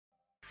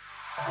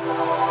So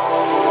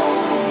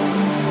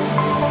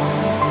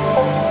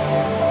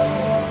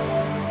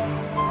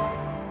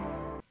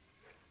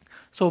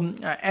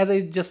as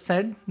I just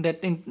said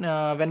that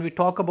when we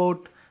talk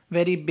about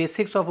very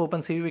basics of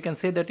OpenCV, we can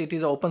say that it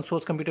is an open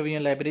source computer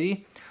vision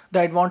library.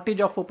 The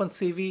advantage of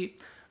OpenCV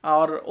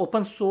or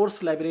open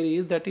source library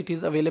is that it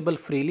is available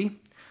freely.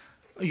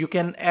 You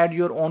can add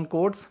your own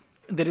codes.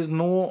 There is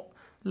no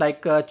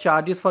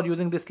charges for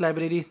using this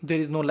library. There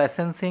is no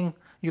licensing.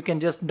 You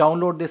can just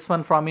download this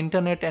one from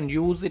internet and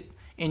use it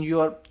in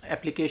your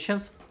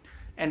applications,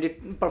 and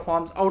it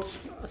performs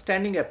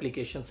outstanding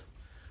applications.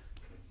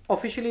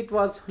 Officially, it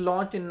was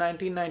launched in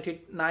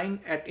 1999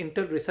 at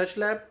Intel Research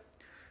Lab.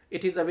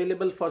 It is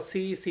available for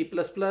C, C++,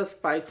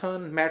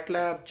 Python,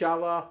 MATLAB,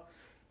 Java,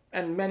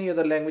 and many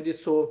other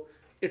languages. So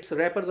its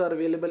wrappers are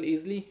available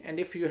easily, and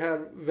if you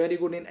have very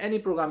good in any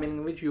programming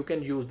language, you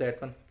can use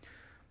that one.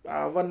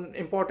 One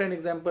important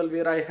example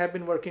where I have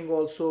been working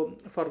also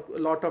for a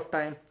lot of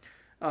time,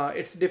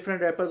 its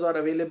different wrappers are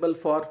available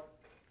for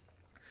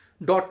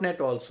 .NET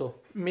also,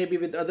 maybe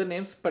with other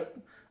names, but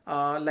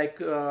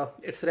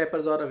its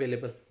wrappers are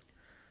available.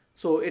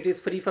 So it is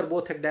free for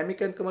both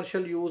academic and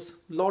commercial use.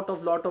 Lot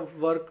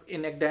of work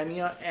in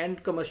academia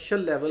and commercial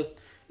level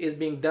is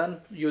being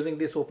done using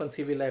this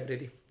OpenCV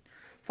library.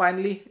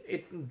 Finally,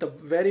 the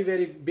very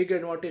big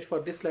advantage for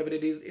this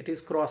library is it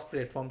is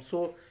cross-platform.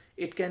 So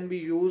it can be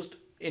used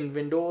in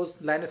Windows,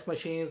 Linux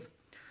machines,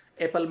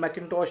 Apple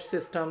Macintosh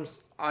systems,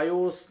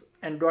 iOS,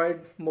 Android,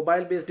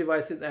 mobile-based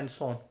devices, and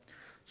so on.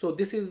 So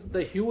this is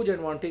the huge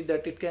advantage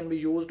that it can be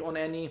used on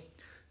any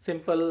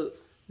simple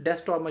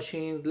desktop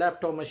machines,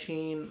 laptop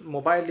machine,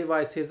 mobile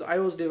devices,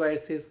 iOS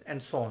devices,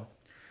 and so on.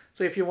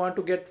 So if you want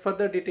to get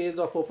further details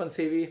of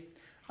OpenCV,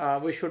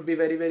 we should be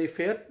very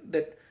fair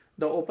that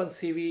the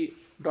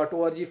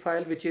opencv.org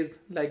file, which is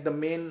like the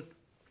main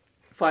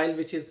file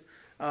which is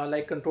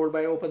controlled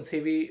by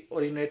OpenCV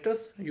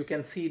originators, you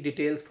can see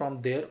details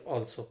from there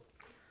also.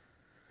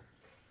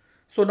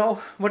 So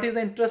now, what is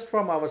the interest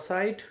from our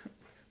side?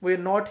 We're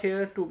not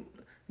here to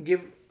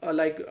give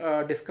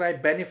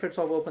describe benefits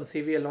of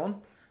OpenCV alone.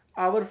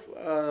 Our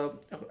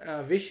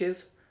wish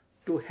is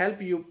to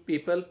help you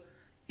people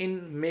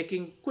in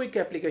making quick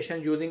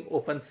application using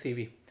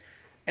OpenCV.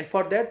 And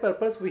for that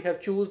purpose, we have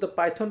choose the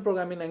Python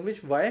programming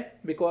language. Why?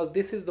 Because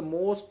this is the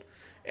most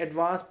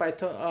advanced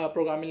Python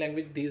programming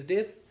language these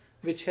days,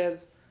 which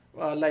has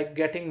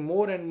getting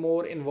more and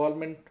more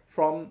involvement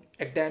from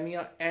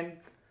academia and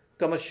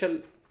commercial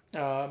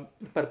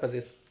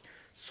purposes.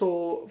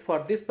 So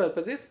for this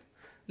purposes,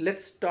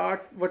 let's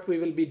start what we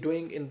will be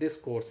doing in this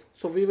course.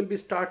 So we will be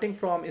starting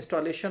from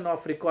installation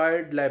of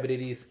required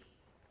libraries.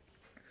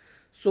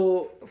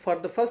 So for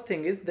the first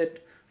thing is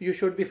that you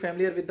should be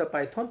familiar with the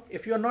Python.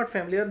 If you are not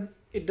familiar,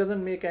 it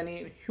doesn't make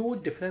any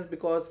huge difference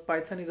because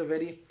Python is a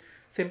very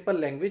simple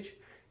language,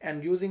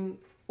 and using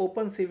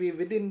OpenCV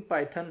within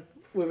Python,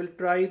 we will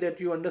try that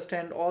you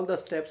understand all the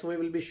steps. We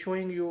will be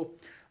showing you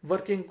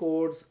working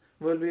codes.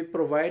 We will be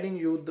providing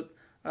you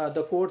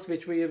the codes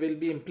which we will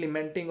be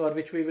implementing or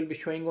which we will be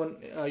showing on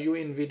you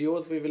in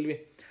videos. We will be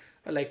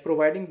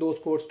providing those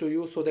codes to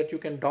you so that you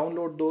can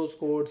download those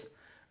codes,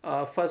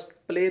 first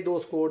play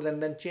those codes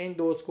and then change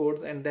those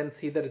codes and then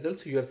see the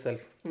results yourself.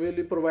 We will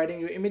be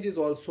providing you images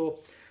also.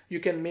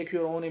 You can make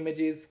your own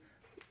images,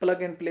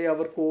 plug and play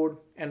our code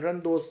and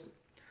run those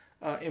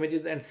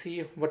images and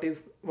see what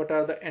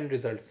are the end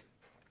results.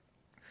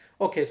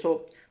 Okay,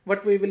 so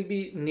what we will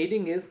be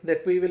needing is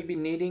that we will be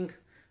needing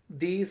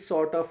these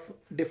sort of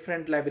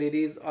different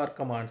libraries or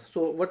commands.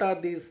 So what are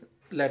these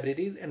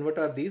libraries and what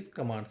are these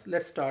commands?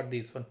 Let's start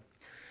these one.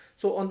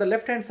 So on the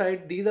left hand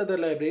side, these are the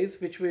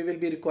libraries which we will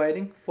be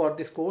requiring for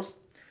this course,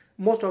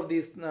 most of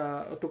these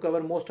to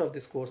cover most of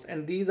this course,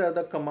 and these are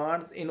the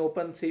commands in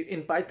OpenCV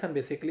in Python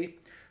basically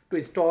to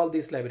install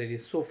these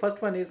libraries. So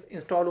first one is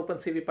install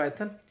OpenCV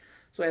Python.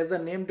 So as the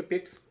name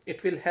depicts,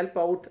 it will help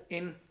out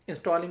in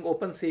installing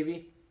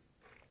OpenCV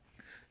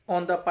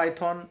on the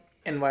Python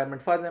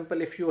environment. For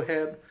example, if you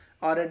have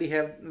already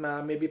have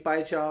maybe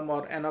PyCharm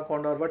or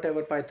Anaconda or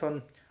whatever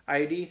Python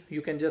ID,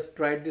 you can just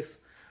write this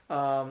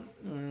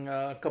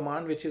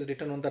command which is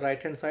written on the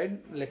right hand side.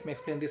 Let me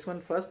explain this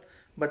one first,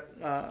 but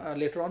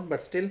later on,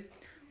 but still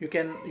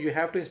you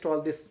have to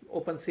install this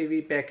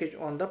OpenCV package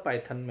on the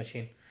Python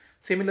machine.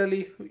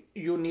 Similarly,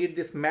 you need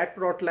this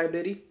matprot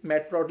library,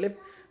 matplotlib,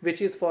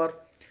 which is for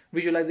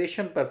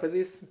visualization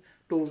purposes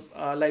to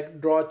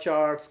draw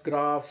charts,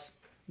 graphs,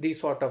 these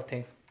sort of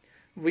things.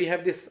 We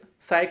have this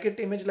scikit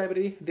image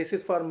library. This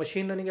is for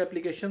machine learning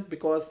applications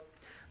because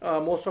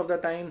most of the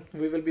time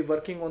we will be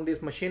working on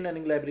these machine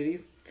learning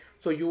libraries.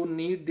 So you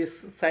need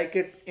this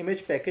scikit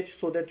image package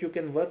so that you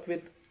can work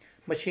with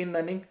machine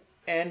learning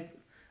and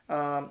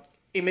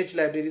image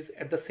libraries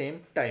at the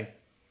same time.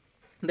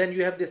 Then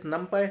you have this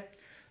NumPy.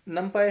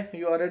 NumPy,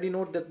 you already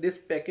know that this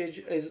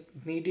package is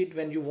needed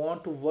when you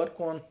want to work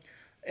on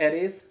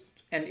arrays,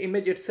 and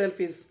image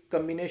itself is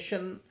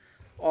combination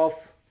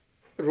of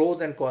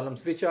rows and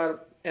columns which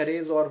are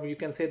arrays, or you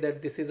can say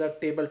that this is a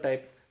table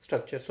type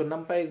structure. So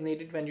NumPy is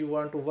needed when you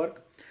want to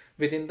work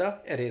within the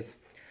arrays.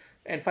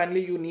 And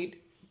finally, you need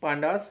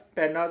pandas.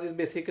 Pandas is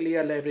basically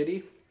a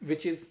library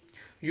which is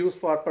used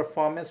for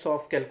performance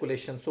of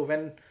calculation. So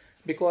when,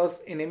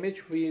 because in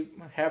image we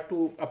have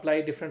to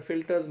apply different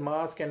filters,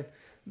 mask, and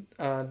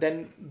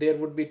then there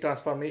would be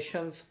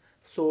transformations.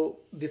 So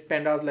this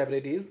pandas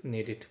library is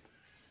needed.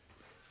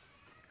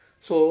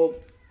 So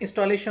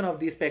installation of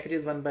these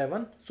packages one by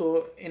one.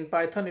 So in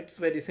Python it's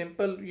very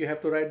simple. You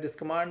have to write this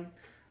command,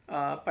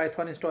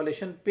 Python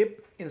installation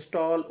pip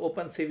install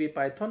OpenCV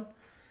Python,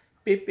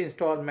 pip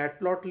install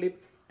matplotlib,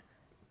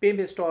 pip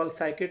install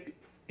scikit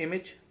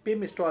image,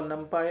 pip install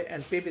numpy,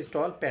 and pip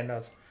install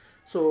pandas.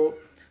 So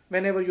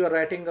whenever you are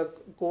writing a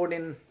code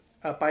in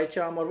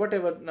PyCharm or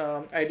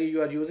whatever ID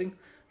you are using,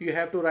 you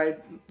have to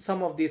write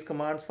some of these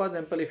commands. For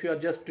example, if you are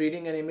just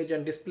reading an image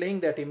and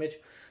displaying that image,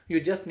 you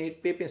just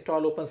need pip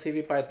install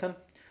OpenCV Python,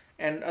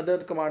 and other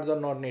commands are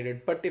not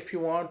needed. But if you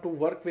want to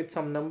work with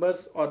some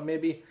numbers, or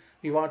maybe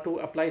you want to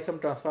apply some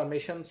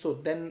transformation, so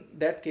then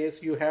that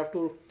case you have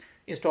to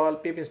install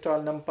pip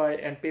install numpy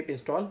and pip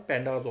install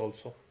pandas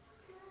also.